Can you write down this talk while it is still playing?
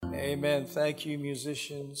Amen. Thank you,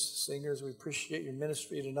 musicians, singers. We appreciate your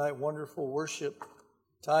ministry tonight. Wonderful worship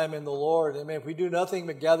time in the Lord. Amen. If we do nothing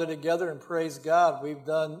but gather together and praise God, we've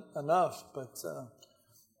done enough. But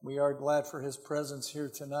we are glad for His presence here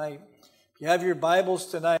tonight. If you have your Bibles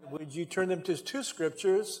tonight, would you turn them to two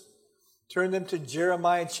scriptures? Turn them to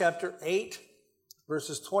Jeremiah chapter 8,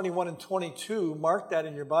 verses 21 and 22. Mark that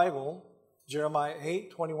in your Bible. Jeremiah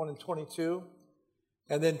 8, 21 and 22.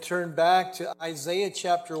 And then turn back to Isaiah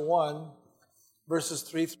chapter 1, verses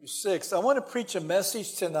 3 through 6. I want to preach a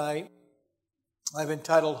message tonight I've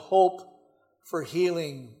entitled Hope for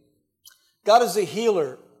Healing. God is a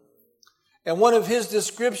healer. And one of His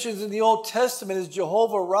descriptions in the Old Testament is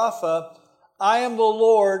Jehovah Rapha. I am the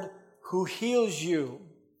Lord who heals you.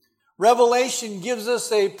 Revelation gives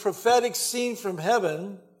us a prophetic scene from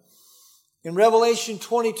heaven. In Revelation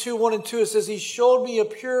 22, 1 and 2, it says, He showed me a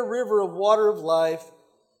pure river of water of life,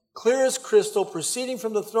 clear as crystal, proceeding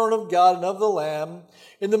from the throne of God and of the Lamb.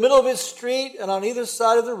 In the middle of its street and on either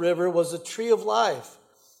side of the river was a tree of life,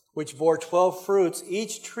 which bore 12 fruits,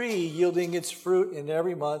 each tree yielding its fruit in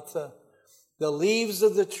every month. The leaves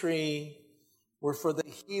of the tree were for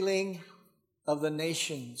the healing of the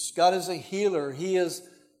nations. God is a healer. He is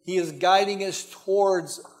guiding us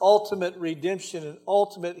towards ultimate redemption and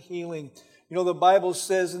ultimate healing. You know, the Bible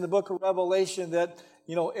says in the book of Revelation that,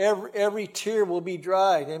 you know, every tear will be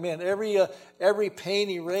dried. Amen. Every pain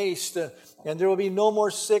erased. And there will be no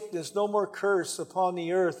more sickness, no more curse upon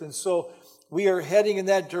the earth. And so we are heading in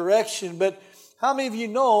that direction. But how many of you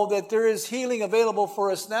know that there is healing available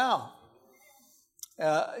for us now?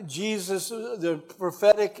 Jesus, the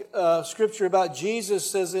prophetic scripture about Jesus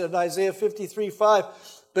says in Isaiah 53:5,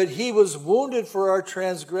 but He was wounded for our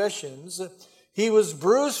transgressions. He was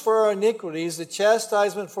bruised for our iniquities. The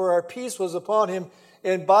chastisement for our peace was upon Him.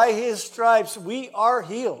 And by His stripes, we are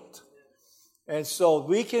healed. And so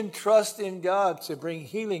we can trust in God to bring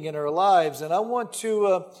healing in our lives. And I want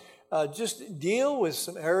to just deal with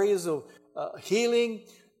some areas of healing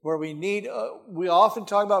where we need, we often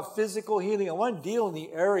talk about physical healing. I want to deal in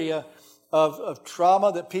the area of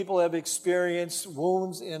trauma that people have experienced,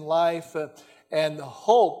 wounds in life, and the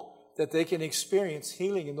hope that they can experience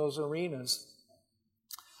healing in those arenas.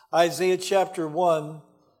 Isaiah chapter 1,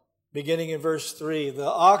 beginning in verse 3. The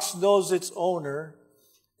ox knows its owner,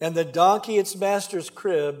 and the donkey its master's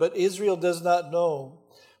crib, but Israel does not know.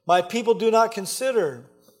 My people do not consider.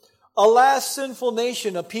 Alas, sinful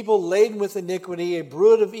nation, a people laden with iniquity, a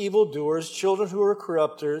brood of evildoers, children who are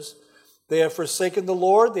corrupters. They have forsaken the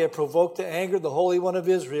Lord. They have provoked to anger the Holy One of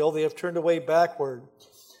Israel. They have turned away backward.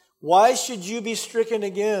 Why should you be stricken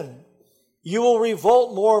again? You will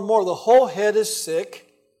revolt more and more. The whole head is sick,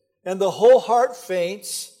 and the whole heart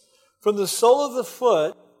faints. From the sole of the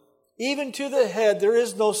foot, even to the head, there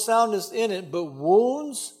is no soundness in it, but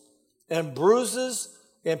wounds and bruises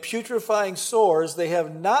and putrefying sores. They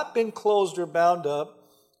have not been closed or bound up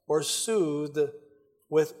or soothed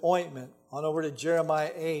with ointment. On over to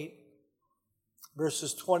Jeremiah 8,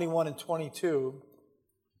 verses 21 and 22.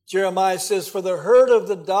 Jeremiah says, for the hurt of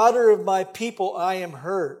the daughter of my people I am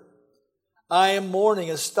hurt. I am mourning.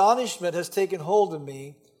 Astonishment has taken hold of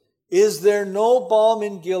me. Is there no balm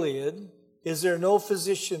in Gilead? Is there no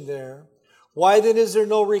physician there? Why then is there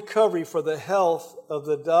no recovery for the health of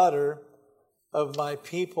the daughter of my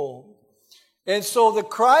people? And so the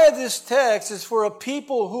cry of this text is for a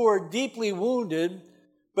people who are deeply wounded,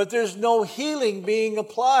 but there's no healing being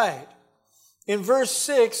applied. In verse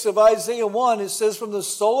 6 of Isaiah 1, it says, from the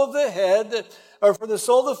sole of the head, or from the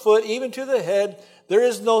sole of the foot, even to the head, there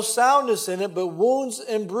is no soundness in it, but wounds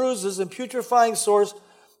and bruises and putrefying sores.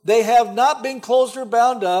 They have not been closed or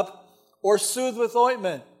bound up or soothed with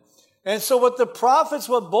ointment. And so what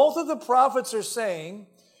both of the prophets are saying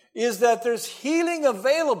is that there's healing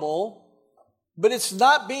available, but it's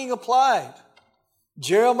not being applied.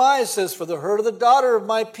 Jeremiah says, for the hurt of the daughter of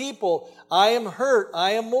my people, I am hurt,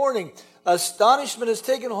 I am mourning. Astonishment has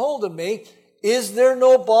taken hold of me. Is there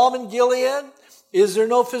no balm in Gilead? Is there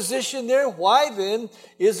no physician there? Why then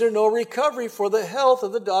is there no recovery for the health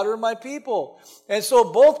of the daughter of my people? And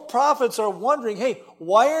so both prophets are wondering, hey,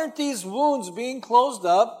 why aren't these wounds being closed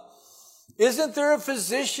up? Isn't there a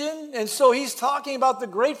physician? And so he's talking about the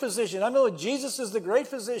great physician. I know Jesus is the great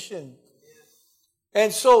physician.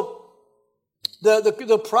 And so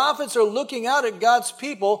the prophets are looking out at God's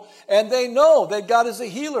people, and they know that God is a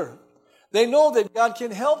healer. They know that God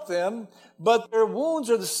can help them, but their wounds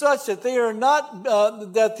are such that they are not,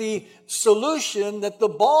 that the solution, that the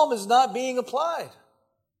balm is not being applied.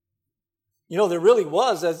 You know, there really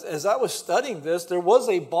was, as I was studying this, there was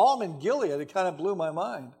a balm in Gilead. It kind of blew my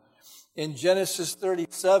mind. In Genesis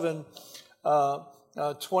 37,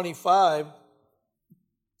 25,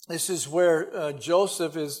 this is where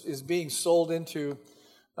Joseph is being sold into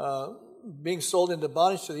bondage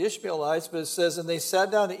to the Ishmaelites. But it says, and they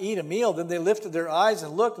sat down to eat a meal. Then they lifted their eyes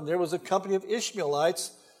and looked, and there was a company of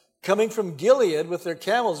Ishmaelites coming from Gilead with their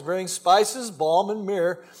camels, bearing spices, balm, and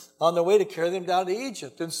myrrh on their way to carry them down to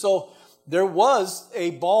Egypt. And so there was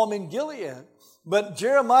a balm in Gilead. But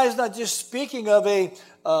Jeremiah is not just speaking of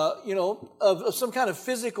of some kind of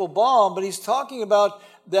physical balm, but he's talking about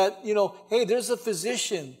that, hey, there's a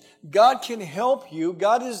physician. God can help you.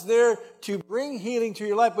 God is there to bring healing to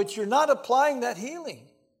your life, but you're not applying that healing.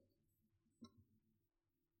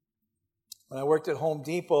 When I worked at Home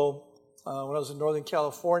Depot, when I was in Northern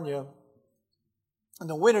California, in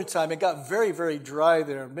the wintertime, it got very, very dry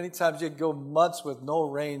there. Many times you'd go months with no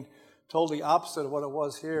rain, totally opposite of what it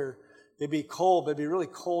was here. It'd be cold, but it'd be really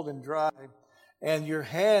cold and dry. And your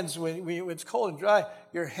hands, when it's cold and dry,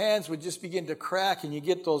 your hands would just begin to crack, and you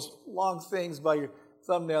get those long things by your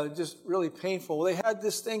thumbnail. They're just really painful. Well, they had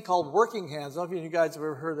this thing called working hands. I don't know if you guys have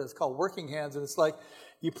ever heard of it. It's called working hands, and it's like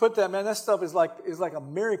you put that, man, that stuff is like a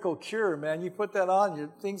miracle cure, man. You put that on, your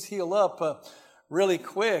things heal up really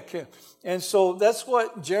quick. And so that's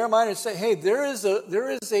what Jeremiah is saying. Hey, there is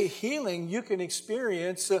a healing you can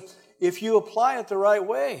experience if you apply it the right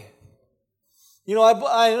way.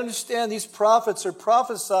 I understand these prophets are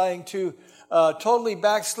prophesying to totally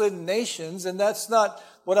backslidden nations, and that's not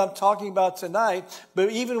what I'm talking about tonight.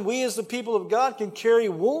 But even we as the people of God can carry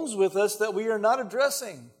wounds with us that we are not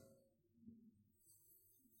addressing.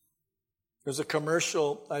 There's a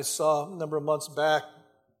commercial I saw a number of months back,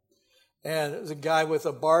 and it was a guy with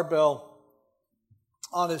a barbell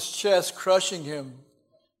on his chest crushing him.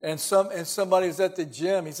 And somebody was at the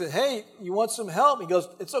gym. He said, "Hey, you want some help?" He goes,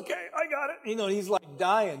 "It's okay, I got it." He's like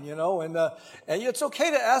dying, and it's okay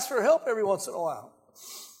to ask for help every once in a while.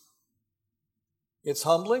 It's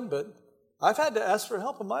humbling, but I've had to ask for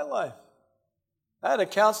help in my life. I had a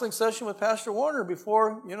counseling session with Pastor Warner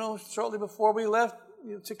shortly before we left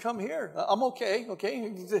to come here. I'm okay,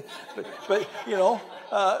 but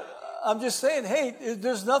I'm just saying, hey,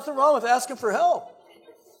 there's nothing wrong with asking for help.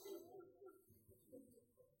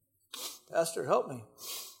 Pastor, help me.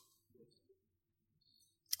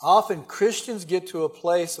 Often Christians get to a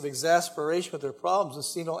place of exasperation with their problems and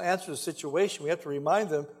see no answer to the situation. We have to remind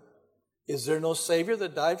them, is there no Savior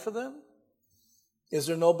that died for them? Is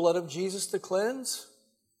there no blood of Jesus to cleanse?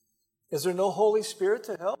 Is there no Holy Spirit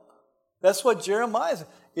to help? That's what Jeremiah said.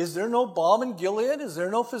 Is there no balm in Gilead? Is there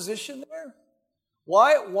no physician there?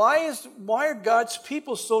 Why are God's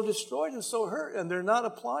people so destroyed and so hurt, and they're not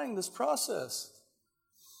applying this process?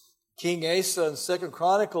 King Asa in 2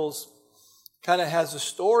 Chronicles kind of has a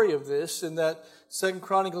story of this, in that 2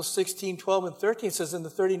 Chronicles 16, 12, and 13 says, in the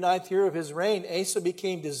 39th year of his reign, Asa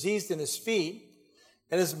became diseased in his feet,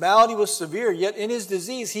 and his malady was severe. Yet in his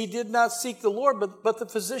disease he did not seek the Lord, but the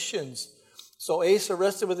physicians. So Asa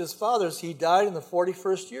rested with his fathers. He died in the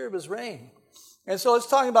 41st year of his reign. And so it's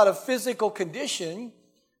talking about a physical condition,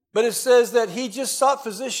 but it says that he just sought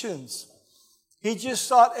physicians. He just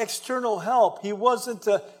sought external help. He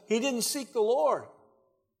didn't seek the Lord.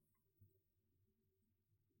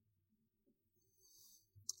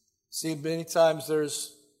 See, many times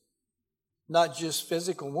there's not just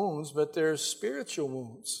physical wounds, but there's spiritual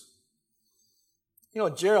wounds.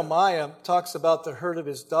 Jeremiah talks about the hurt of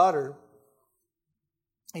his daughter.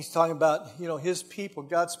 He's talking about, his people,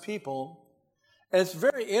 God's people. And it's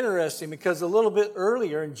very interesting because a little bit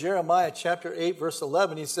earlier in Jeremiah chapter 8, verse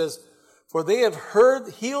 11, he says, "For they have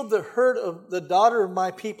healed the hurt of the daughter of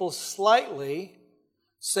my people slightly,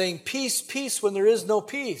 saying, peace, peace, when there is no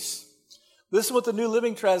peace." Listen what the New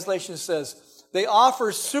Living Translation says. "They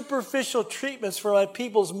offer superficial treatments for my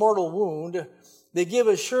people's mortal wound. They give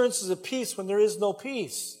assurances of peace when there is no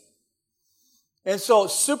peace." And so,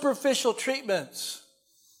 superficial treatments.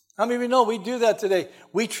 How many of you know we do that today?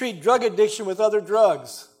 We treat drug addiction with other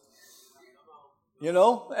drugs.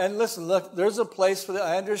 And listen, look, there's a place for that.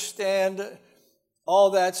 I understand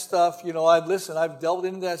all that stuff. I've delved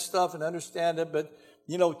into that stuff and understand it. But,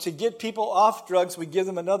 to get people off drugs, we give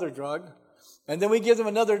them another drug. And then we give them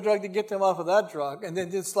another drug to get them off of that drug. And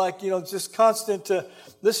then it's like, just constant.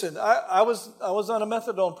 Listen, I was on a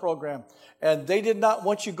methadone program, and they did not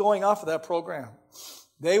want you going off of that program.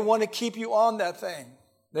 They want to keep you on that thing.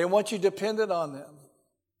 They want you dependent on them.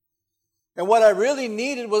 And what I really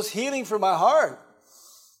needed was healing for my heart.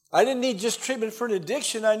 I didn't need just treatment for an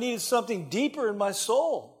addiction. I needed something deeper in my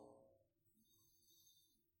soul.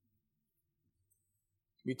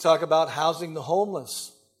 We talk about housing the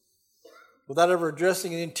homeless without ever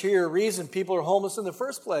addressing an interior reason people are homeless in the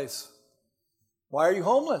first place. Why are you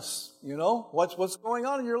homeless? What's going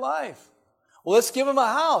on in your life? Well, let's give them a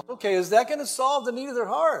house. Okay, is that going to solve the need of their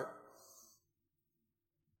heart?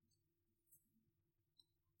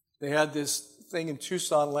 They had this thing in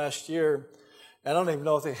Tucson last year. I don't even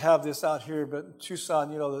know if they have this out here, but in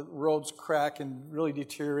Tucson, the roads crack and really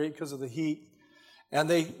deteriorate because of the heat. And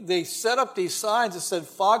they set up these signs that said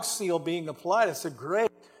fog seal being applied. I said,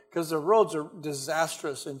 great, because the roads are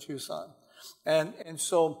disastrous in Tucson. And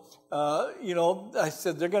so, I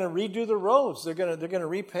said, they're going to redo the roads. They're going to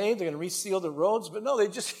repave. They're going to reseal the roads. But no, they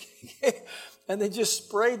just, and they just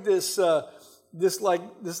sprayed this light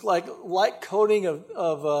coating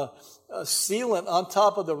of sealant on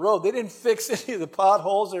top of the road. They didn't fix any of the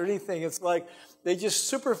potholes or anything. It's like they just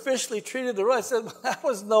superficially treated the road. I said, that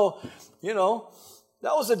was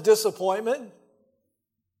that was a disappointment.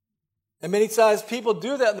 And many times people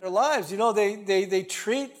do that in their lives. They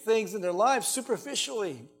treat things in their lives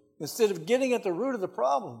superficially instead of getting at the root of the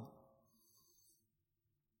problem.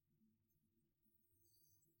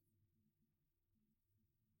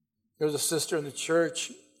 There was a sister in the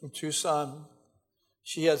church in Tucson.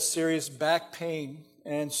 She had serious back pain,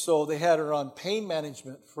 and so they had her on pain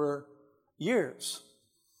management for years.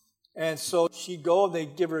 And so she'd go and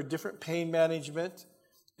they'd give her a different pain management.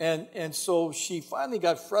 And so she finally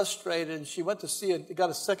got frustrated, and she went to got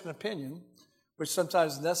a second opinion, which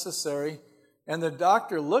sometimes is necessary. And the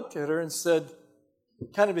doctor looked at her and said,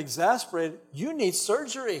 kind of exasperated, "You need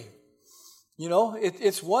surgery."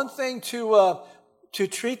 It's one thing to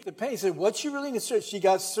treat the pain. He said, "What you really need surgery?" She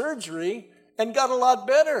got surgery and got a lot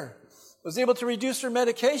better. Was able to reduce her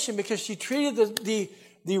medication because she treated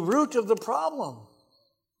the root of the problem.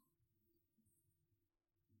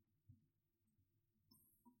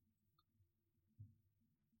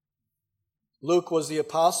 Luke was the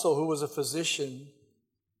apostle who was a physician,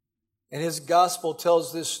 and his gospel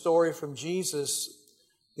tells this story from Jesus,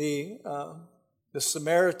 the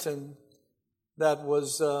Samaritan that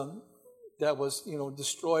was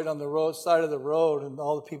destroyed on the side of the road, and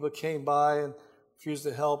all the people came by and refused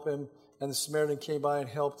to help him, and the Samaritan came by and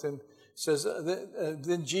helped him. It says,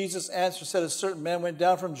 then Jesus answered, said, a certain man went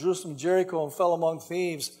down from Jerusalem to Jericho and fell among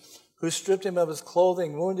thieves, who stripped him of his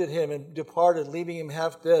clothing, wounded him, and departed, leaving him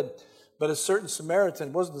half dead. But a certain Samaritan,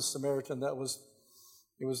 it wasn't the Samaritan, it was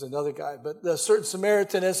another guy, but a certain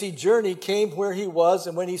Samaritan, as he journeyed, came where he was,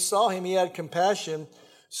 and when he saw him, he had compassion.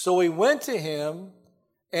 So he went to him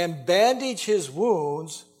and bandaged his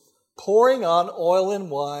wounds, pouring on oil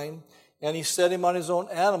and wine, and he set him on his own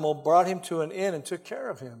animal, brought him to an inn, and took care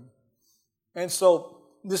of him. And so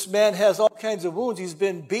this man has all kinds of wounds. He's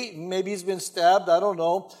been beaten, maybe he's been stabbed, I don't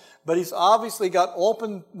know, but he's obviously got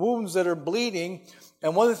open wounds that are bleeding.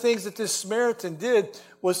 And one of the things that this Samaritan did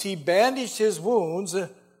was he bandaged his wounds,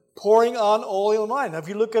 pouring on oil and wine. Now, if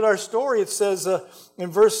you look at our story, it says in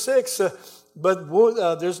verse 6, but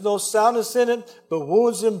there's no soundness in it, but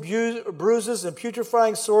wounds and bruises and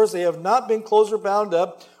putrefying sores, they have not been closed or bound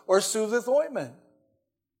up or soothed with ointment.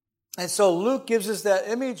 And so Luke gives us that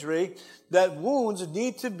imagery that wounds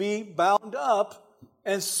need to be bound up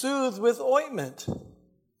and soothed with ointment.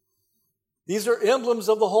 These are emblems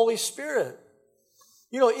of the Holy Spirit.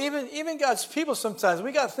 Even God's people sometimes,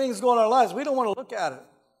 we got things going on in our lives, we don't want to look at it.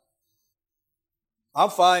 I'm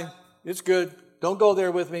fine. It's good. Don't go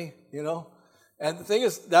there with me, And the thing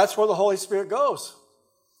is, that's where the Holy Spirit goes.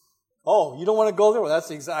 Oh, you don't want to go there? Well,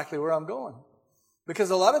 that's exactly where I'm going. Because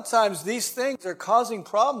a lot of times these things are causing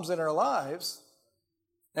problems in our lives,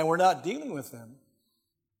 and we're not dealing with them.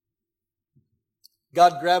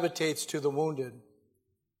 God gravitates to the wounded.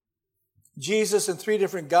 Jesus in 3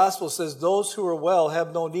 different Gospels says, those who are well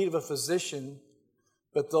have no need of a physician,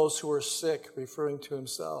 but those who are sick, referring to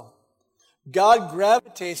himself. God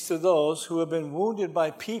gravitates to those who have been wounded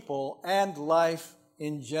by people and life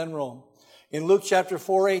in general. In Luke chapter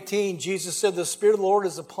 4:18, Jesus said, the Spirit of the Lord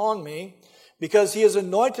is upon me, because he has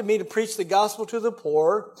anointed me to preach the gospel to the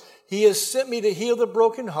poor. He has sent me to heal the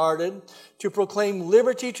brokenhearted, to proclaim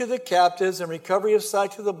liberty to the captives and recovery of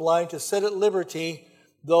sight to the blind, to set at liberty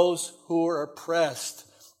those who are oppressed.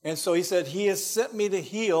 And so he said, he has sent me to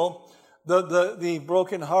heal the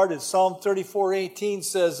brokenhearted. Psalm 34:18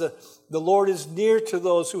 says, the Lord is near to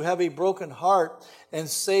those who have a broken heart and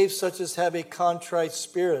saves such as have a contrite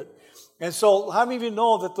spirit. And so how many of you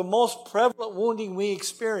know that the most prevalent wounding we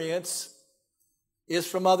experience is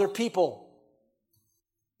from other people?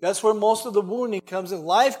 That's where most of the wounding comes in.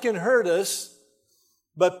 Life can hurt us,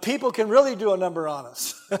 but people can really do a number on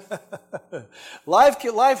us.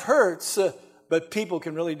 Life hurts, but people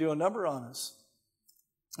can really do a number on us.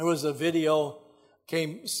 There was a video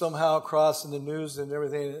came somehow across in the news and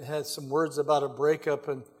everything. It had some words about a breakup,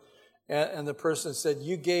 and And the person said,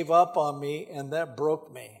 you gave up on me, and that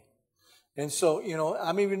broke me. And so,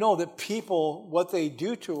 we know that people, what they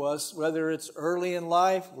do to us, whether it's early in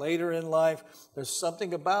life, later in life, there's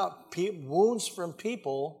something about wounds from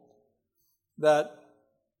people that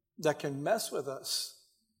can mess with us.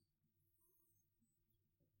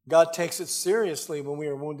 God takes it seriously when we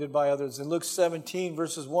are wounded by others. In Luke 17,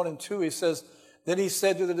 verses 1 and 2, he says, then he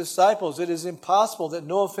said to the disciples, it is impossible that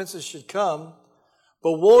no offenses should come,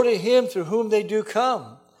 but woe to him through whom they do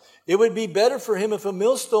come. It would be better for him if a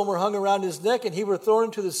millstone were hung around his neck and he were thrown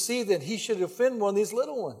into the sea than he should offend one of these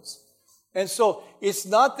little ones. And so it's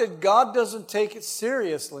not that God doesn't take it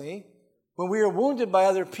seriously when we are wounded by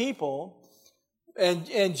other people.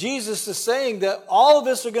 And Jesus is saying that all of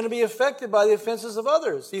us are going to be affected by the offenses of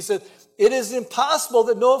others. He said, it is impossible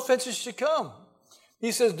that no offenses should come.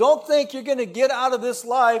 He says, don't think you're going to get out of this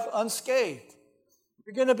life unscathed.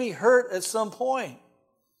 You're going to be hurt at some point.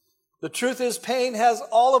 The truth is, pain has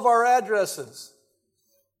all of our addresses.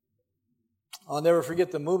 I'll never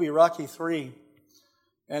forget the movie Rocky III.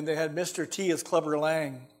 And they had Mr. T as Clubber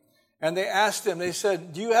Lang. And they asked him, they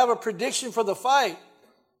said, do you have a prediction for the fight?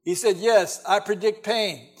 He said, yes, I predict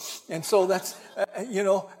pain. And so that's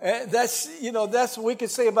what we could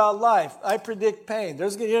say about life. I predict pain.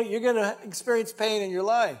 You're going to experience pain in your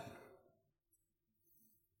life.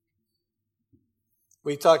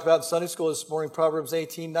 We talked about in Sunday school this morning, Proverbs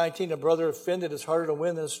 18:19, a brother offended is harder to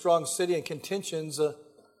win than a strong city, and contentions are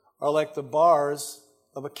like the bars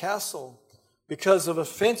of a castle. Because of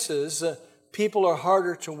offenses, people are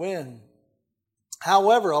harder to win.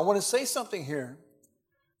 However, I want to say something here,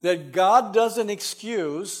 that God doesn't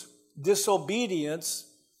excuse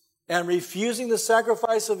disobedience and refusing the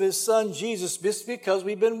sacrifice of his son Jesus just because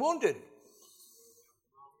we've been wounded.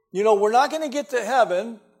 We're not going to get to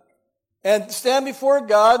heaven and stand before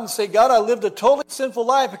God and say, God, I lived a totally sinful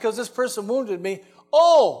life because this person wounded me.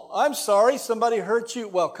 Oh, I'm sorry, somebody hurt you.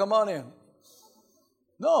 Well, come on in.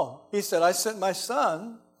 No, he said, I sent my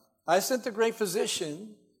son. I sent the great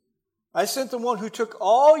physician. I sent the one who took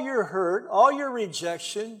all your hurt, all your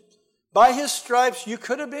rejection. By his stripes, you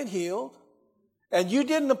could have been healed. And you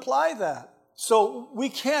didn't apply that. So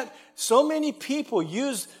so many people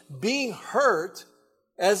use being hurt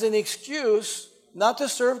as an excuse not to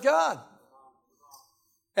serve God.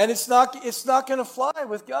 And it's not going to fly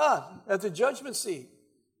with God at the judgment seat.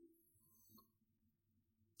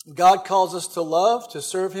 God calls us to love, to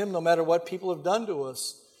serve him no matter what people have done to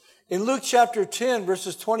us. In Luke chapter 10,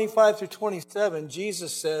 verses 25 through 27,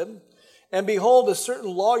 Jesus said, and behold, a certain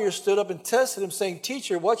lawyer stood up and tested him, saying,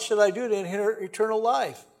 Teacher, what should I do to inherit eternal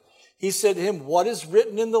life? He said to him, what is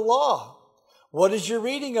written in the law? What is your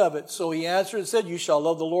reading of it? So he answered and said, you shall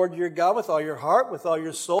love the Lord your God with all your heart, with all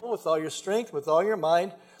your soul, with all your strength, with all your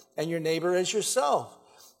mind, and your neighbor as yourself.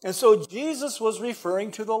 And so Jesus was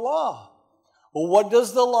referring to the law. Well, what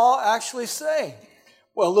does the law actually say?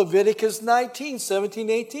 Well, Leviticus 19, 17,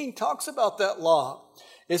 18 talks about that law.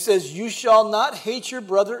 It says, you shall not hate your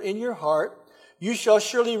brother in your heart. You shall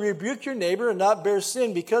surely rebuke your neighbor and not bear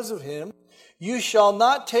sin because of him. You shall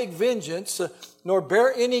not take vengeance, nor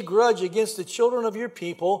bear any grudge against the children of your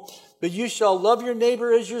people, but you shall love your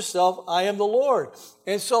neighbor as yourself. I am the Lord.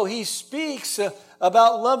 And so he speaks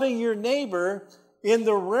about loving your neighbor in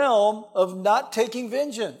the realm of not taking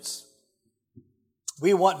vengeance.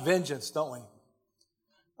 We want vengeance, don't we?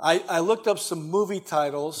 I looked up some movie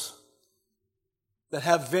titles that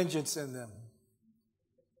have vengeance in them.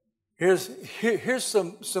 Here's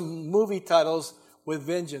some movie titles with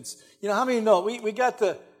vengeance. How many know we got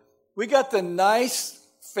the nice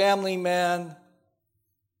family man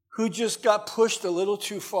who just got pushed a little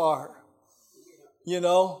too far,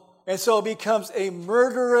 and so it becomes a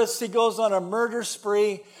murderous. He goes on a murder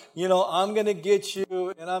spree. I'm going to get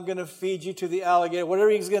you and I'm going to feed you to the alligator, whatever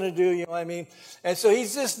he's going to do, you know what I mean? And so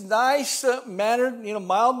he's this nice mannered,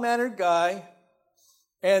 mild mannered guy.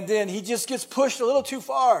 And then he just gets pushed a little too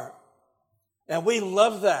far. And we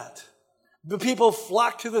love that. The people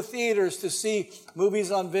flock to the theaters to see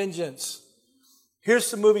movies on vengeance. Here's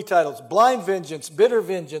some movie titles. Blind vengeance, bitter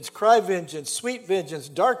vengeance, cry vengeance, sweet vengeance,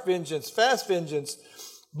 dark vengeance, fast vengeance,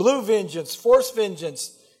 blue vengeance, force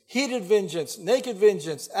vengeance, heated vengeance, naked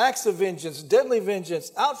vengeance, acts of vengeance, deadly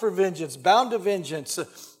vengeance, out for vengeance, bound to vengeance,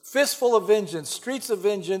 fistful of vengeance, streets of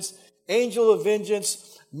vengeance, angel of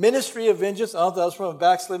vengeance, ministry of vengeance. I don't know if that was from a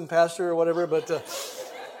backslidden pastor or whatever, but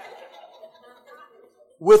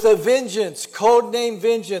with a vengeance, code name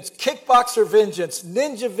vengeance, kickboxer vengeance,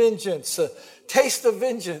 ninja vengeance, taste of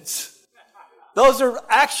vengeance. Those are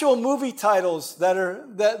actual movie titles that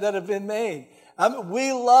have been made.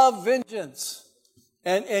 We love vengeance.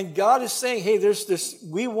 And God is saying, hey,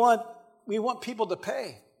 we want want people to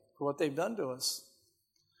pay for what they've done to us.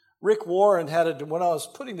 Rick Warren when I was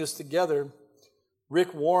putting this together,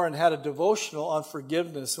 Rick Warren had a devotional on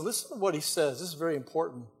forgiveness. So listen to what he says. This is very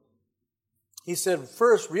important. He said,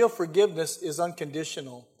 first, real forgiveness is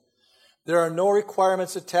unconditional. There are no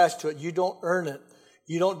requirements attached to it. You don't earn it.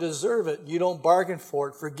 You don't deserve it. You don't bargain for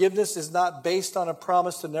it. Forgiveness is not based on a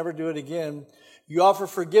promise to never do it again. You offer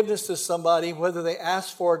forgiveness to somebody whether they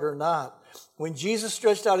ask for it or not. When Jesus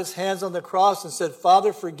stretched out his hands on the cross and said,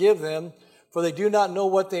 Father, forgive them, for they do not know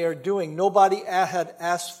what they are doing, nobody had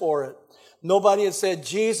asked for it. Nobody had said,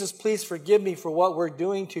 Jesus, please forgive me for what we're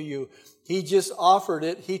doing to you. He just offered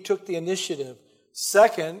it. He took the initiative.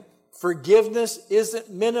 Second, forgiveness isn't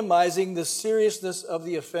minimizing the seriousness of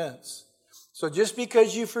the offense. So just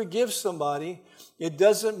because you forgive somebody, it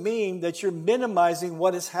doesn't mean that you're minimizing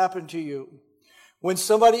what has happened to you. When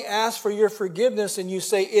somebody asks for your forgiveness and you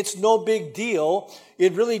say, it's no big deal,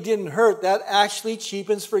 it really didn't hurt, that actually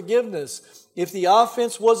cheapens forgiveness. If the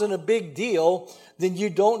offense wasn't a big deal, then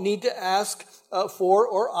you don't need to ask for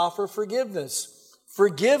or offer forgiveness.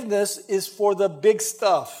 Forgiveness is for the big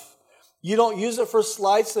stuff. You don't use it for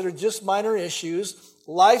slights that are just minor issues.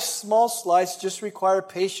 Life's small slights just require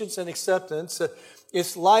patience and acceptance.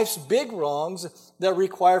 It's life's big wrongs that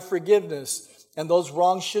require forgiveness. And those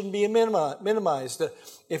wrongs shouldn't be minimized.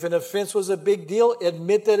 If an offense was a big deal,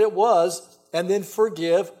 admit that it was, and then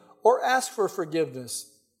forgive or ask for forgiveness.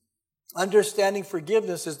 Understanding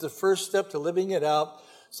forgiveness is the first step to living it out.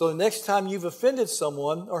 So the next time you've offended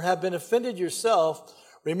someone or have been offended yourself,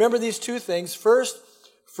 remember these two things. First,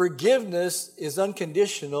 forgiveness is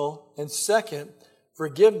unconditional. And second,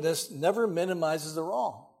 forgiveness never minimizes the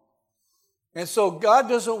wrong. And so God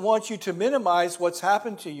doesn't want you to minimize what's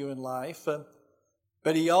happened to you in life,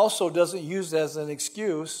 but he also doesn't use it as an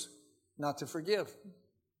excuse not to forgive.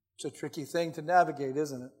 It's a tricky thing to navigate,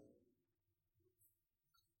 isn't it?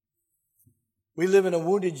 We live in a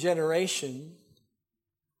wounded generation,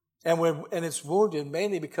 and it's wounded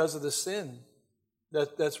mainly because of the sin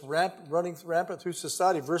that's running rampant through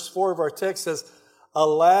society. Verse 4 of our text says,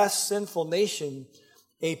 Alas, sinful nation,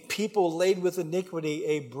 a people laden with iniquity,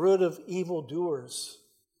 a brood of evildoers.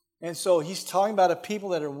 And so he's talking about a people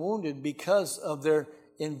that are wounded because of their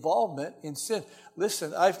involvement in sin.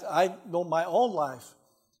 Listen, I know my own life.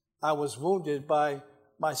 I was wounded by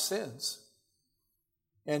my sins.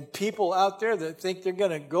 And people out there that think they're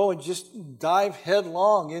going to go and just dive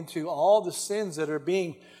headlong into all the sins that are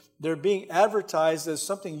being advertised as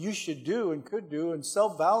something you should do and could do and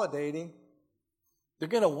self-validating, they're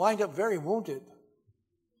going to wind up very wounded.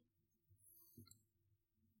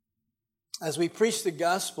 As we preach the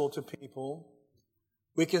gospel to people,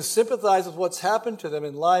 we can sympathize with what's happened to them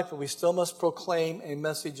in life, but we still must proclaim a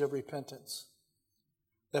message of repentance.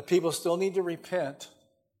 That people still need to repent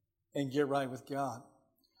and get right with God.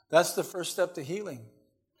 That's the first step to healing.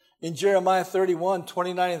 In Jeremiah 31,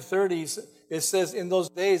 29 and 30, it says, In those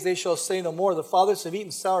days they shall say no more, the fathers have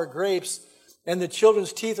eaten sour grapes, and the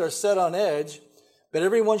children's teeth are set on edge, but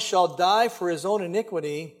everyone shall die for his own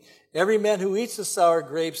iniquity. Every man who eats the sour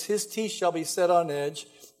grapes, his teeth shall be set on edge.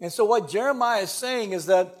 And so what Jeremiah is saying is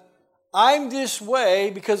that I'm this way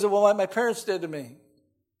because of what my parents did to me.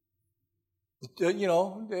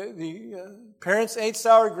 The parents ate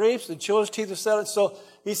sour grapes, the children's teeth are set on. So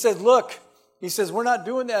he said, look, we're not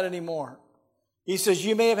doing that anymore. He says,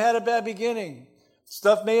 you may have had a bad beginning.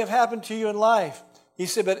 Stuff may have happened to you in life. He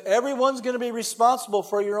said, but everyone's going to be responsible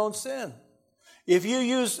for your own sin. If you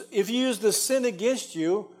use the sin against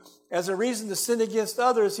you as a reason to sin against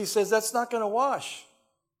others, he says that's not going to wash.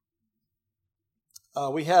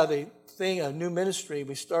 We had a new ministry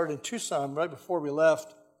we started in Tucson right before we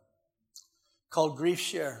left called Grief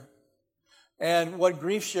Share. And what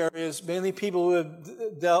Grief Share is, mainly people who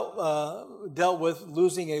have dealt with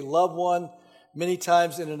losing a loved one, many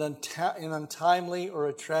times in an untimely or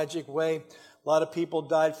a tragic way. A lot of people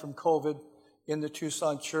died from COVID in the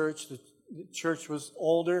Tucson church. The church was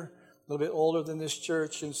older, a little bit older than this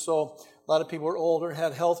church, and so a lot of people were older,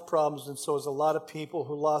 had health problems, and so there's a lot of people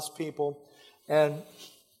who lost people. And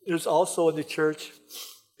there's also in the church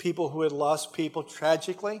people who had lost people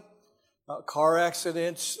tragically, car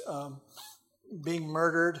accidents, being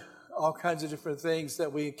murdered, all kinds of different things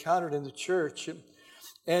that we encountered in the church.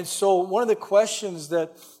 And so one of the questions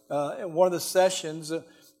that, in one of the sessions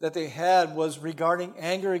that they had was regarding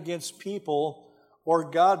anger against people or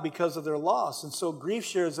God because of their loss. And so Grief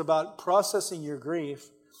Share is about processing your grief.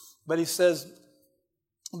 But he says,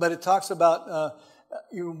 but it talks about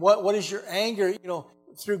what is your anger?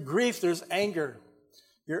 Through grief, there's anger.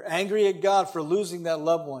 You're angry at God for losing that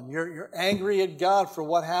loved one. You're angry at God for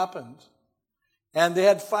what happened. And they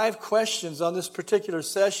had 5 questions on this particular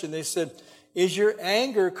session. They said, is your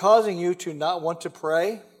anger causing you to not want to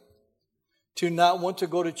pray, to not want to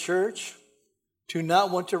go to church, to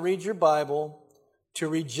not want to read your Bible, to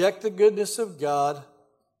reject the goodness of God,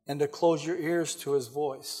 and to close your ears to His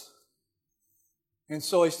voice? And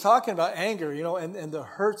so he's talking about anger, and the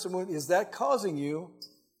hurts. Is that causing you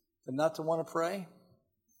to not to want to pray,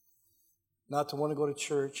 not to want to go to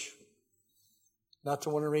church, not to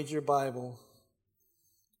want to read your Bible,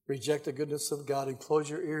 reject the goodness of God, and close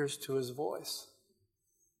your ears to His voice?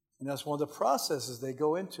 And that's one of the processes they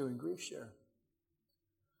go into in grief share.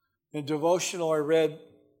 In a devotional I read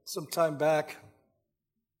some time back,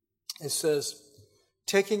 it says,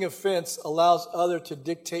 taking offense allows others to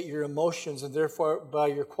dictate your emotions and therefore by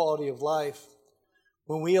your quality of life.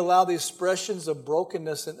 When we allow the expressions of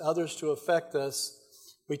brokenness in others to affect us,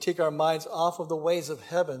 we take our minds off of the ways of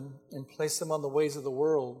heaven and place them on the ways of the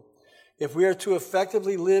world. If we are to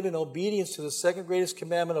effectively live in obedience to the second greatest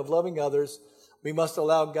commandment of loving others, we must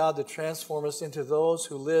allow God to transform us into those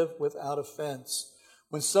who live without offense.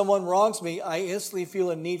 When someone wrongs me, I instantly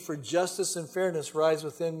feel a need for justice and fairness rise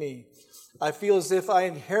within me. I feel as if I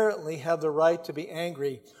inherently have the right to be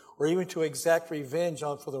angry or even to exact revenge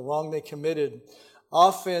for the wrong they committed.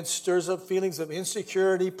 Offense stirs up feelings of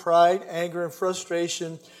insecurity, pride, anger, and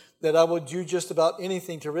frustration that I will do just about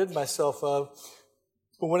anything to rid myself of.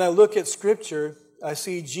 But when I look at Scripture, I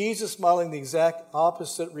see Jesus modeling the exact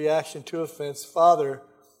opposite reaction to offense. Father,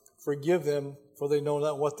 forgive them, for they know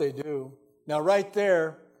not what they do. Now, right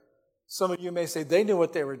there, some of you may say they knew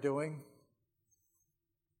what they were doing.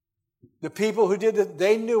 The people who did it,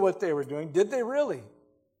 they knew what they were doing. Did they really?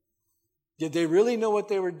 Did they really know what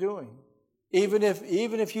they were doing? Even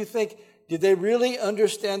if you think, did they really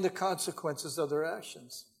understand the consequences of their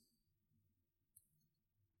actions?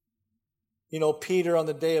 Peter on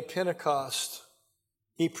the day of Pentecost,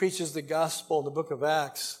 he preaches the gospel in the book of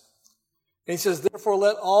Acts. And he says, therefore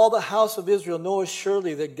let all the house of Israel know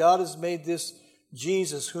assuredly that God has made this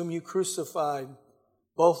Jesus, whom you crucified,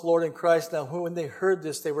 both Lord and Christ. Now, when they heard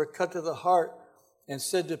this, they were cut to the heart and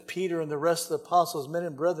said to Peter and the rest of the apostles, men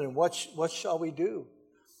and brethren, what shall we do?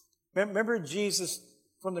 Remember, Jesus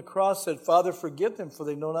from the cross said, Father, forgive them, for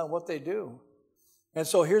they know not what they do. And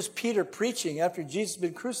so here's Peter preaching after Jesus has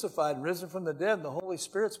been crucified and risen from the dead, and the Holy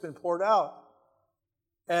Spirit's been poured out.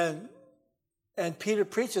 And Peter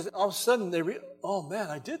preaches, all of a sudden oh man,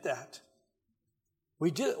 I did that. We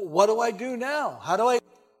did. What do I do now? How do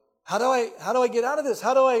I get out of this?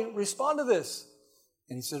 How do I respond to this?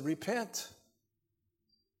 And he said, repent.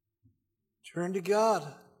 Turn to God.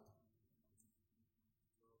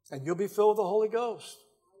 And you'll be filled with the Holy Ghost.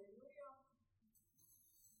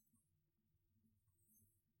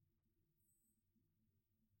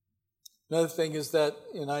 Another thing is that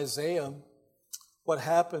in Isaiah, what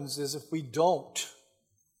happens is if we don't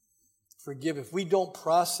forgive, if we don't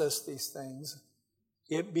process these things,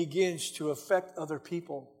 it begins to affect other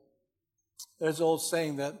people. There's an old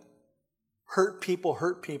saying that hurt people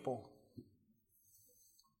hurt people.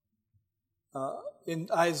 In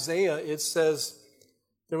Isaiah, it says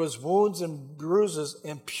there was wounds and bruises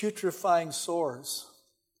and putrefying sores.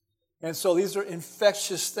 And so these are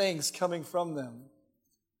infectious things coming from them.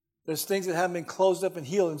 There's things that haven't been closed up and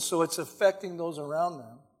healed, and so it's affecting those around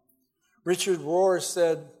them. Richard Rohr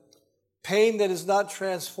said, pain that is not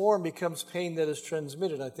transformed becomes pain that is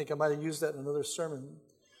transmitted. I think I might have used that in another sermon.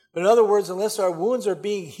 But in other words, unless our wounds are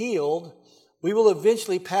being healed, we will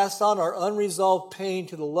eventually pass on our unresolved pain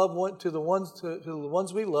to the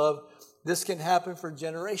ones we love. This can happen for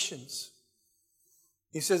generations.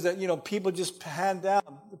 He says that, people just hand down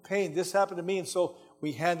the pain. This happened to me, and so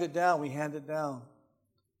we hand it down.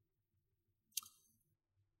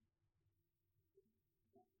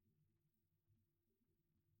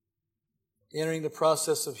 Entering the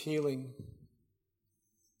process of healing.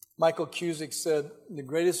 Michael Cusick said, the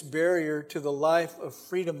greatest barrier to the life of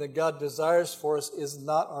freedom that God desires for us is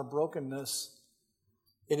not our brokenness.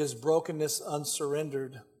 It is brokenness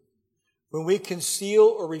unsurrendered. When we conceal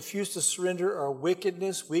or refuse to surrender our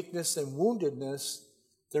wickedness, weakness, and woundedness,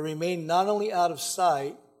 they remain not only out of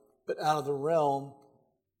sight, but out of the realm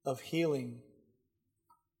of healing.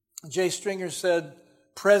 J. Stringer said,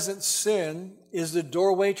 present sin is the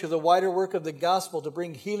doorway to the wider work of the gospel to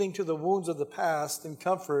bring healing to the wounds of the past and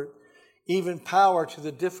comfort, even power to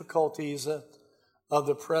the difficulties of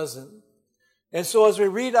the present. And so as we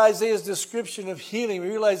read Isaiah's description of healing, we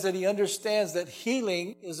realize that he understands that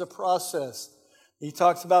healing is a process. He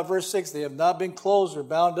talks about verse 6, they have not been closed or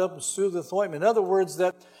bound up and soothed with ointment. In other words,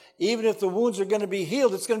 that even if the wounds are going to be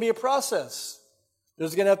healed, it's going to be a process.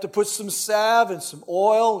 There's going to have to put some salve and some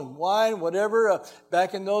oil and wine, whatever,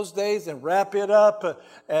 back in those days, and wrap it up.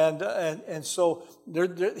 And so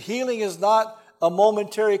healing is not a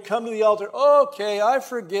momentary come to the altar. Okay, I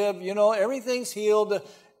forgive. Everything's healed.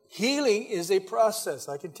 Healing is a process.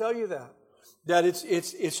 I can tell you that. That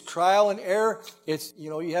it's trial and error. It's,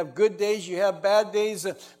 you have good days, you have bad days.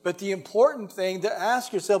 But the important thing to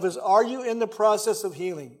ask yourself is, are you in the process of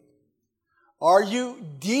healing? Are you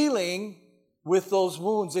dealing with those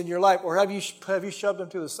wounds in your life, or have you shoved them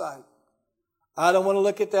to the side? I don't want to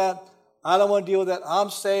look at that. I don't want to deal with that.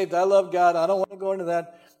 I'm saved. I love God. I don't want to go into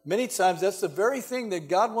that. Many times that's the very thing that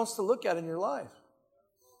God wants to look at in your life.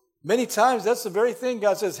 Many times that's the very thing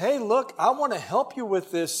God says, hey, look, I want to help you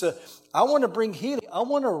with this. I want to bring healing. I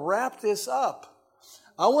want to wrap this up.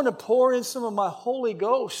 I want to pour in some of my Holy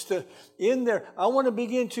Ghost in there. I want to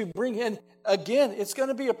begin to bring in, again, it's going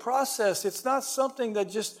to be a process. It's not something that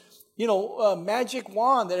just, a magic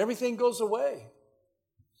wand that everything goes away.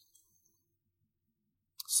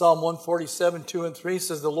 Psalm 147, 2 and 3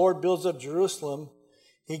 says, the Lord builds up Jerusalem.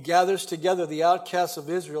 He gathers together the outcasts of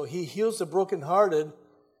Israel. He heals the brokenhearted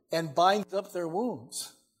and binds up their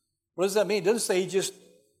wounds. What does that mean? It doesn't say he just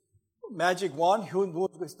magic wand.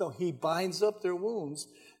 No, he binds up their wounds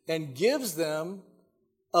and gives them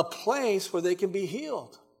a place where they can be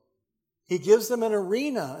healed. He gives them an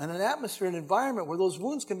arena and an atmosphere, an environment where those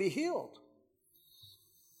wounds can be healed.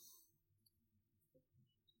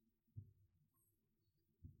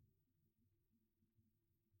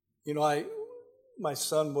 My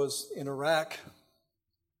son was in Iraq,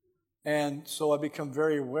 and so I become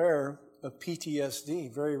very aware of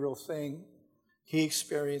PTSD, very real thing. He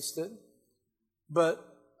experienced it.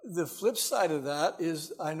 But the flip side of that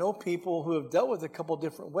is I know people who have dealt with it a couple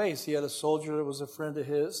different ways. He had a soldier that was a friend of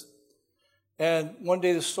his. And one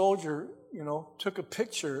day the soldier, took a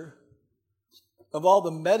picture of all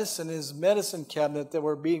the medicine in his medicine cabinet that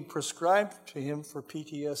were being prescribed to him for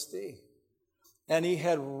PTSD. And he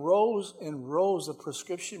had rows and rows of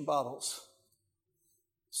prescription bottles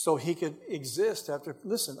so he could exist after.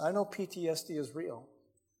 Listen, I know PTSD is real.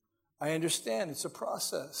 I understand it's a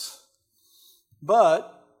process.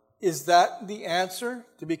 But is that the answer,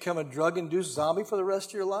 to become a drug-induced zombie for the rest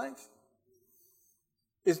of your life?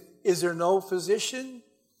 Is there no physician?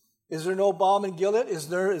 Is there no balm in Gilead? Is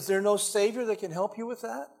there no Savior that can help you with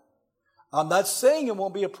that? I'm not saying it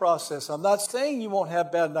won't be a process. I'm not saying you won't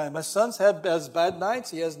have bad nights. My son has bad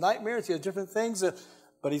nights. He has nightmares. He has different things.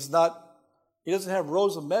 But he doesn't have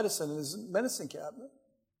rows of medicine in his medicine cabinet.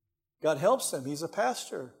 God helps him. He's a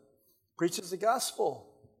pastor. Preaches the gospel.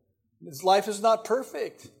 His life is not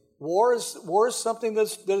perfect. War is something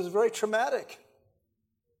that is very traumatic.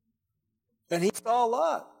 And he saw a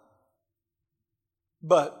lot.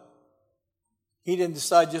 But he didn't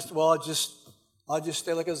decide I'll just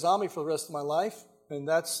stay like a zombie for the rest of my life. And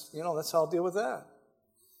that's how I'll deal with that.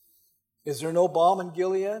 Is there no balm in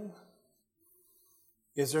Gilead?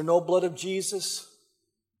 Is there no blood of Jesus?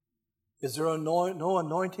 Is there no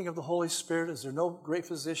anointing of the Holy Spirit? Is there no great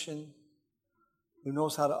physician who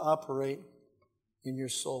knows how to operate in your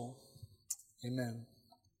soul? Amen.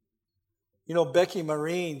 Becky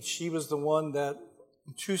Marine, she was the one that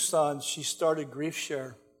in Tucson, she started Grief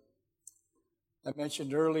Share. I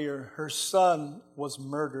mentioned earlier, her son was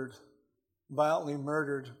murdered, violently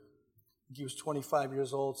murdered. He was 25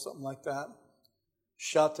 years old, something like that.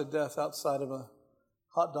 Shot to death outside of a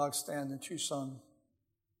hot dog stand in Tucson.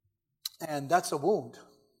 And that's a wound.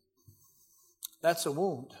 That's a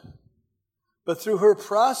wound. But through her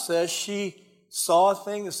process, she saw a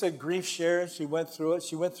thing that said Grief Share. She went through it.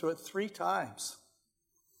 She went through it 3 times.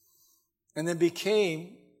 And then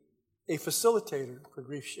became a facilitator for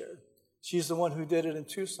Grief Share. She's the one who did it in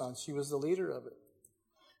Tucson. She was the leader of it.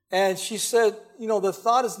 And she said, the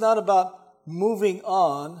thought is not about moving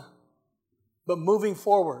on, but moving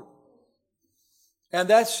forward. And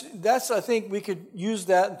that's I think we could use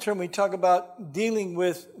that in terms when we talk about dealing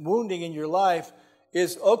with wounding in your life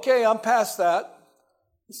is, okay, I'm past that.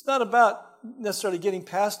 It's not about necessarily getting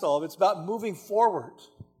past all of it. It's about moving forward.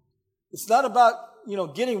 It's not about,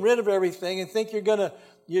 getting rid of everything and think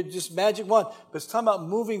you're just magic one. But it's talking about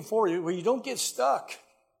moving forward where you don't get stuck.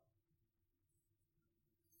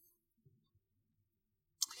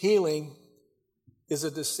 Healing is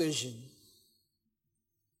a decision.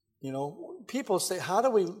 People say, how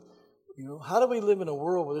do we live in a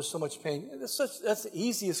world where there's so much pain? That's the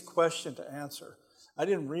easiest question to answer. I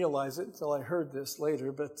didn't realize it until I heard this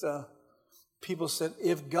later, but people said,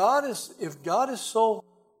 if God is so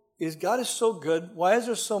good, why is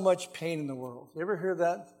there so much pain in the world? You ever hear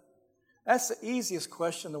that? That's the easiest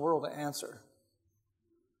question in the world to answer.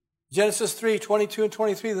 Genesis 3:22 and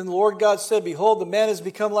 23, then the Lord God said, behold, the man has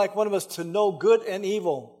become like one of us to know good and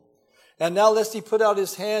evil. And now lest he put out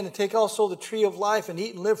his hand and take also the tree of life and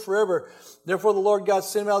eat and live forever. Therefore the Lord God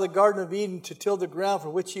sent him out of the Garden of Eden to till the ground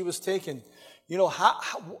from which he was taken. You know,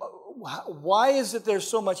 why is it there's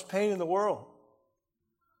so much pain in the world?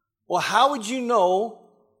 Well, how would you know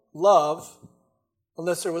love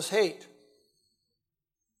unless there was hate?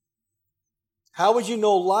 How would you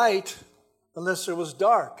know light unless there was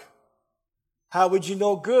dark? How would you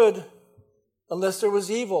know good unless there was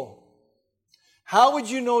evil? How would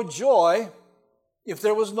you know joy if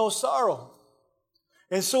there was no sorrow?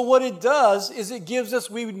 And so what it does is it gives us,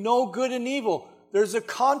 we know good and evil. There's a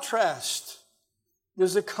contrast.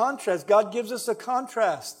 There's a contrast. God gives us a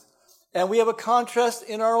contrast. And we have a contrast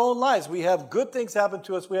in our own lives. We have good things happen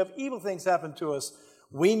to us. We have evil things happen to us.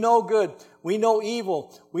 We know good. We know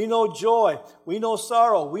evil. We know joy. We know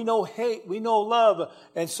sorrow. We know hate. We know love.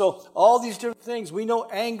 And so all these different things. We know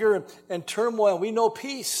anger and turmoil. We know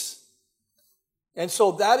peace. And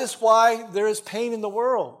so that is why there is pain in the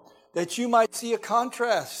world, that you might see a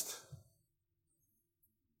contrast.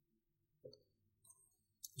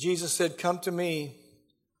 Jesus said, come to me,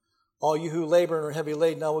 all you who labor and are heavy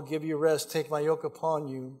laden, I will give you rest. Take my yoke upon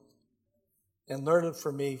you and learn it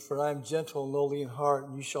from me, for I am gentle and lowly in heart,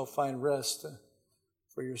 and you shall find rest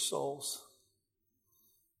for your souls.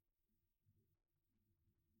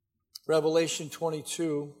 Revelation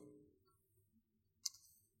 22.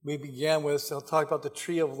 We began with, I'll talk about the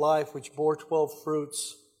tree of life, which bore 12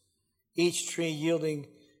 fruits, each tree yielding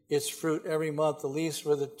its fruit every month. The leaves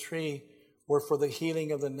for the tree were for the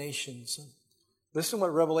healing of the nations. Listen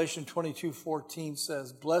what Revelation 22:14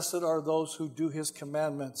 says. Blessed are those who do his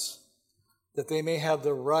commandments, that they may have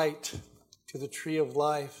the right to the tree of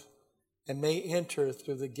life and may enter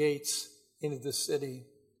through the gates into the city.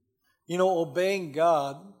 You know, obeying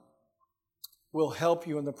God will help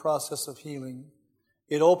you in the process of healing.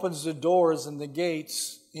 It opens the doors and the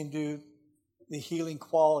gates into the healing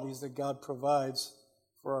qualities that God provides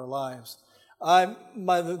for our lives.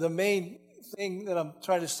 The main thing that I'm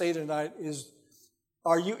trying to say tonight is,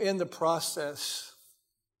 are you in the process?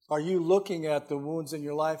 Are you looking at the wounds in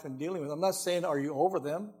your life and dealing with them? I'm not saying, are you over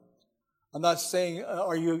them? I'm not saying,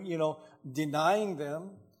 are you, denying them?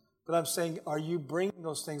 But I'm saying, are you bringing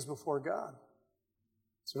those things before God?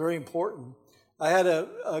 It's very important. I had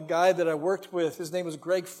a guy that I worked with. His name was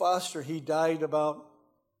Greg Foster. He died about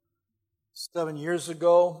 7 years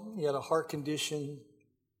ago. He had a heart condition.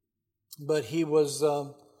 But he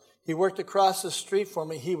worked across the street from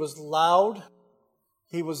me. He was loud.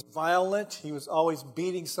 He was violent. He was always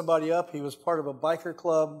beating somebody up. He was part of a biker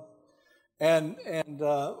club. And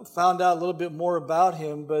found out a little bit more about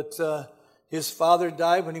him. But his father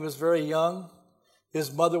died when he was very young.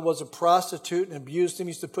 His mother was a prostitute and abused him.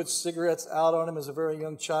 He used to put cigarettes out on him as a very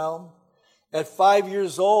young child. At 5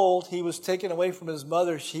 years old, he was taken away from his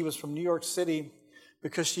mother. She was from New York City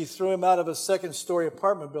because she threw him out of a second-story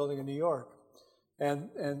apartment building in New York. And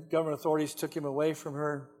government authorities took him away from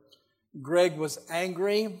her. Greg was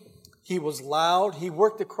angry. He was loud. He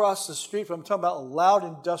worked across the street. I'm talking about a loud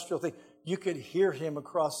industrial thing. You could hear him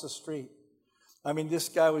across the street. I mean, this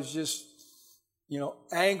guy was just,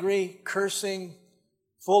 angry, cursing,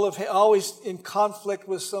 full of, always in conflict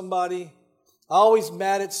with somebody, always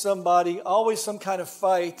mad at somebody, always some kind of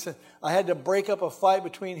fight. I had to break up a fight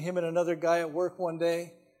between him and another guy at work one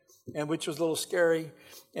day, and which was a little scary.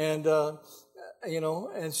 And,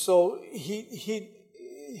 and so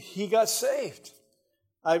he got saved.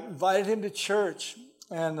 I invited him to church,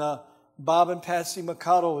 and Bob and Patsy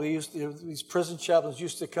Mikado, these prison chaplains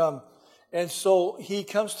used to come. And so he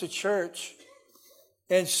comes to church.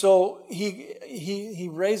 And so he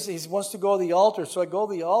wants to go to the altar. So I go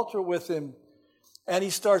to the altar with him, and he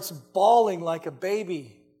starts bawling like a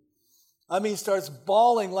baby. He starts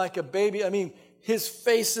bawling like a baby. His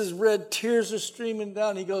face is red, tears are streaming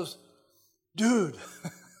down. He goes, dude,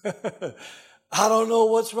 I don't know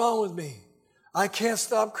what's wrong with me. I can't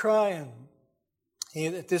stop crying.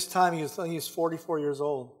 At this time, he was 44 years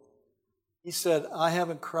old. He said, I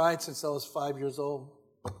haven't cried since I was 5 years old.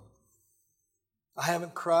 I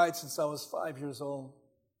haven't cried since I was 5 years old.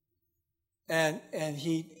 And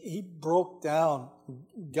he broke down.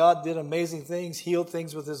 God did amazing things, healed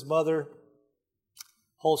things with his mother.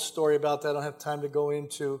 Whole story about that I don't have time to go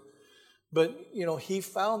into. But, he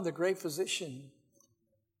found the great physician.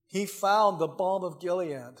 He found the balm of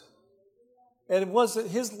Gilead. And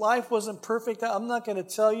his life wasn't perfect. I'm not going to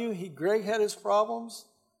tell you, Greg had his problems.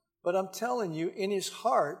 But I'm telling you, in his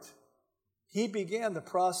heart, he began the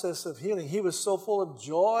process of healing. He was so full of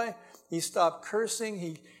joy. He stopped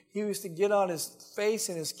cursing. used to get on his face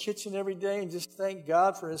in his kitchen every day and just thank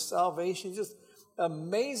God for his salvation. Just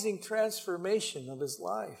amazing transformation of his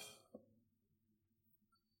life.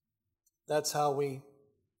 That's how we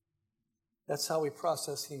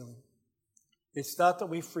process healing. It's not that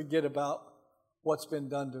we forget about what's been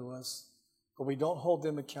done to us, but we don't hold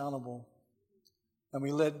them accountable. And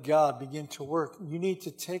we let God begin to work. You need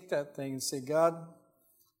to take that thing and say, God,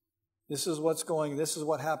 this is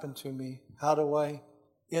what happened to me. How do I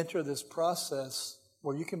enter this process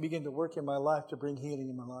where you can begin to work in my life to bring healing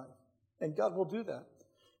in my life? And God will do that.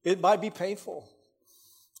 It might be painful.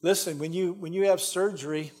 Listen, when you have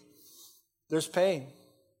surgery, there's pain.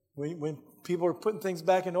 When people are putting things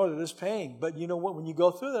back in order, there's pain. But you know what? When you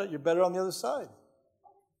go through that, you're better on the other side.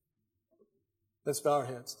 Let's bow our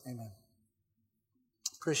heads. Amen.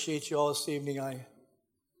 Appreciate you all this evening. I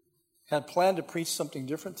had planned to preach something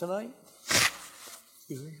different tonight.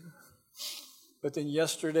 Excuse me. But then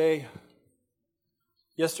yesterday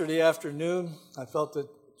afternoon, I felt a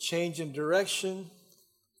change in direction.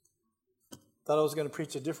 Thought I was going to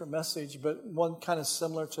preach a different message, but one kind of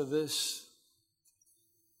similar to this.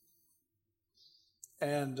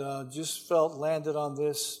 And just felt landed on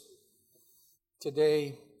this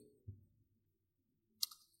today.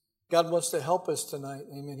 God wants to help us tonight.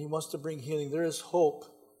 Amen. He wants to bring healing. There is hope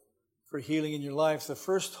for healing in your life. The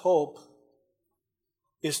first hope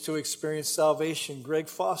is to experience salvation. Greg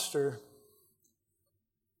Foster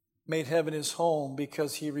made heaven his home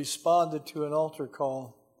because he responded to an altar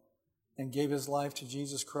call and gave his life to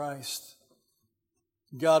Jesus Christ.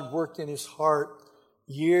 God worked in his heart.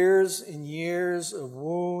 Years and years of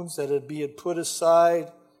wounds that he had put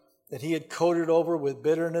aside, that he had coated over with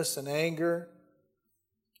bitterness and anger,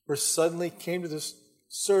 where suddenly came to this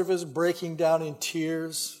service breaking down in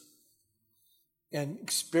tears and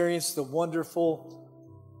experienced the wonderful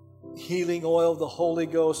healing oil of the Holy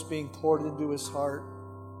Ghost being poured into his heart.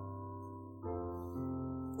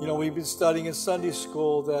 You know, we've been studying in Sunday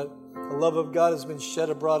school that the love of God has been shed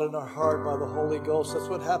abroad in our heart by the Holy Ghost. That's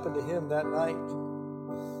what happened to him that night.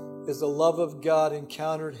 As the love of God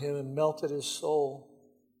encountered him and melted his soul.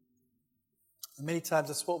 And many times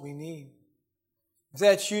that's what we need. If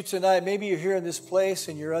that's you tonight, maybe you're here in this place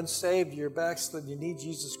and you're unsaved, you're backslidden, you need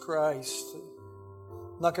Jesus Christ.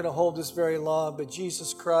 I'm not going to hold this very long, but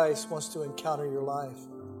Jesus Christ wants to encounter your life.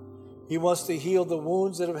 He wants to heal the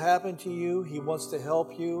wounds that have happened to you. He wants to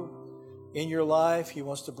help you in your life. He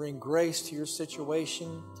wants to bring grace to your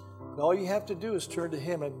situation. But all you have to do is turn to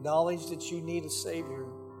Him, acknowledge that you need a Savior.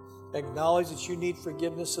 Acknowledge that you need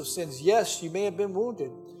forgiveness of sins. Yes, you may have been wounded,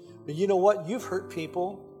 but you know what? You've hurt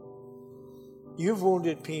people. You've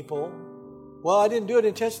wounded people. Well, I didn't do it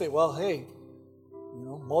intentionally. Well, hey,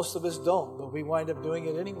 most of us don't, but we wind up doing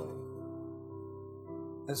it anyway.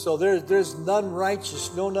 And so there's none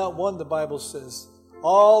righteous, no, not one, the Bible says.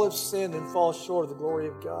 All have sinned and fall short of the glory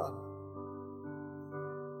of God.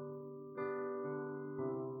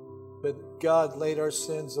 But God laid our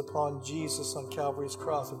sins upon Jesus on Calvary's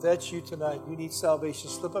cross. If that's you tonight, you need salvation,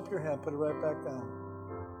 slip up your hand, put it right back down.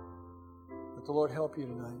 Let the Lord help you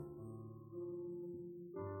tonight.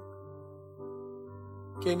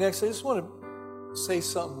 Okay, next, I just want to say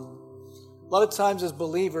something. A lot of times as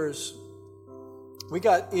believers, we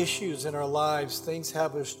got issues in our lives. Things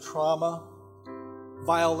have us trauma,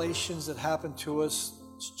 violations that happen to us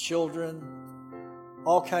as children,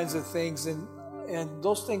 all kinds of things. And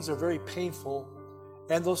those things are very painful,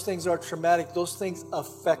 and those things are traumatic. Those things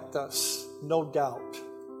affect us, no doubt.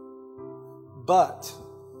 But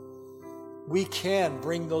we can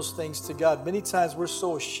bring those things to God. Many times we're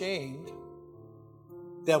so ashamed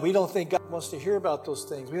that we don't think God wants to hear about those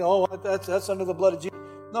things. That's under the blood of Jesus.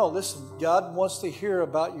 No, listen, God wants to hear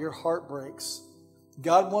about your heartbreaks.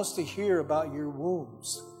 God wants to hear about your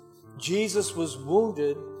wounds. Jesus was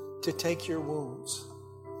wounded to take your wounds.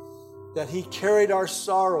 That He carried our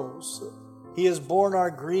sorrows. He has borne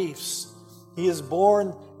our griefs. He is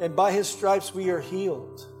borne, and by His stripes we are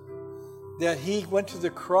healed. That He went to the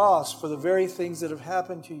cross for the very things that have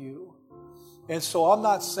happened to you. And so I'm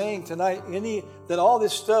not saying tonight any of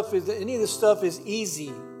this stuff is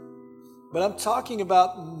easy. But I'm talking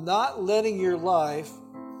about not letting your life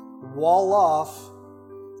wall off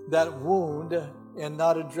that wound and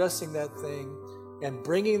not addressing that thing and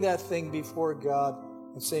bringing that thing before God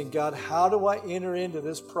and saying, God, how do I enter into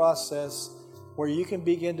this process where you can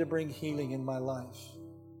begin to bring healing in my life?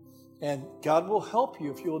 And God will help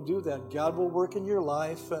you if you will do that. God will work in your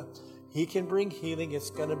life. He can bring healing. It's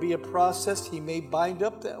going to be a process. He may bind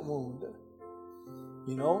up that wound.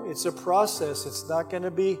 It's a process. It's not going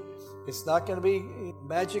to be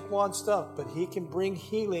magic wand stuff, but He can bring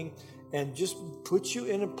healing and just put you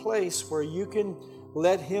in a place where you can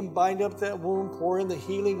let him bind up that wound, pour in the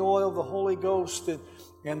healing oil of the Holy Ghost,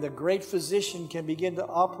 and the great physician can begin to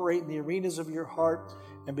operate in the arenas of your heart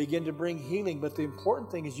and begin to bring healing. But the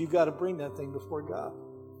important thing is you got to bring that thing before God.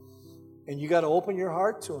 And you got to open your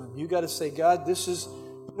heart to him. You got to say, God, this is,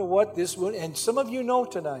 you know what, this wound. And some of you know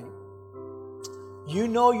tonight, you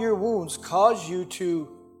know your wounds cause you to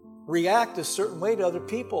react a certain way to other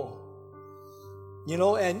people. You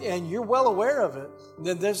know, and you're well aware of it.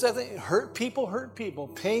 Then there's that thing, hurt people.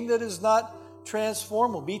 Pain that is not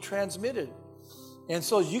transformed will be transmitted. And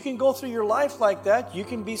so you can go through your life like that. You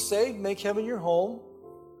can be saved, make heaven your home.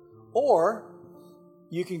 Or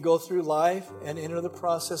you can go through life and enter the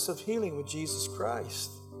process of healing with Jesus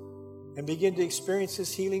Christ and begin to experience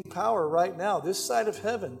his healing power right now, this side of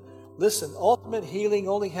heaven. Listen, ultimate healing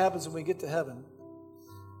only happens when we get to heaven.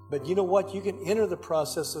 But you know what? You can enter the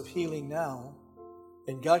process of healing now,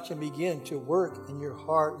 and God can begin to work in your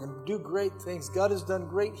heart and do great things. God has done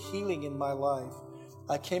great healing in my life.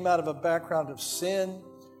 I came out of a background of sin.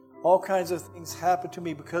 All kinds of things happened to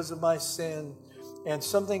me because of my sin. And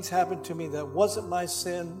some things happened to me that wasn't my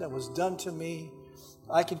sin, that was done to me.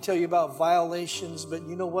 I can tell you about violations, but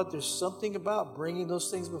you know what? There's something about bringing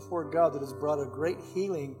those things before God that has brought a great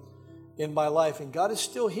healing in my life. And God is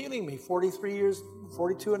still healing me 42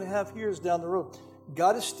 and a half years down the road.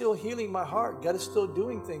 God is still healing my heart. God is still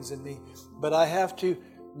doing things in me. But I have to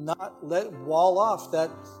not let wall off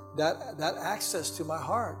that access to my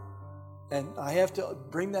heart. And I have to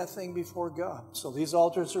bring that thing before God. So these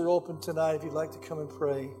altars are open tonight if you'd like to come and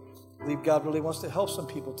pray. I believe God really wants to help some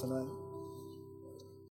people tonight.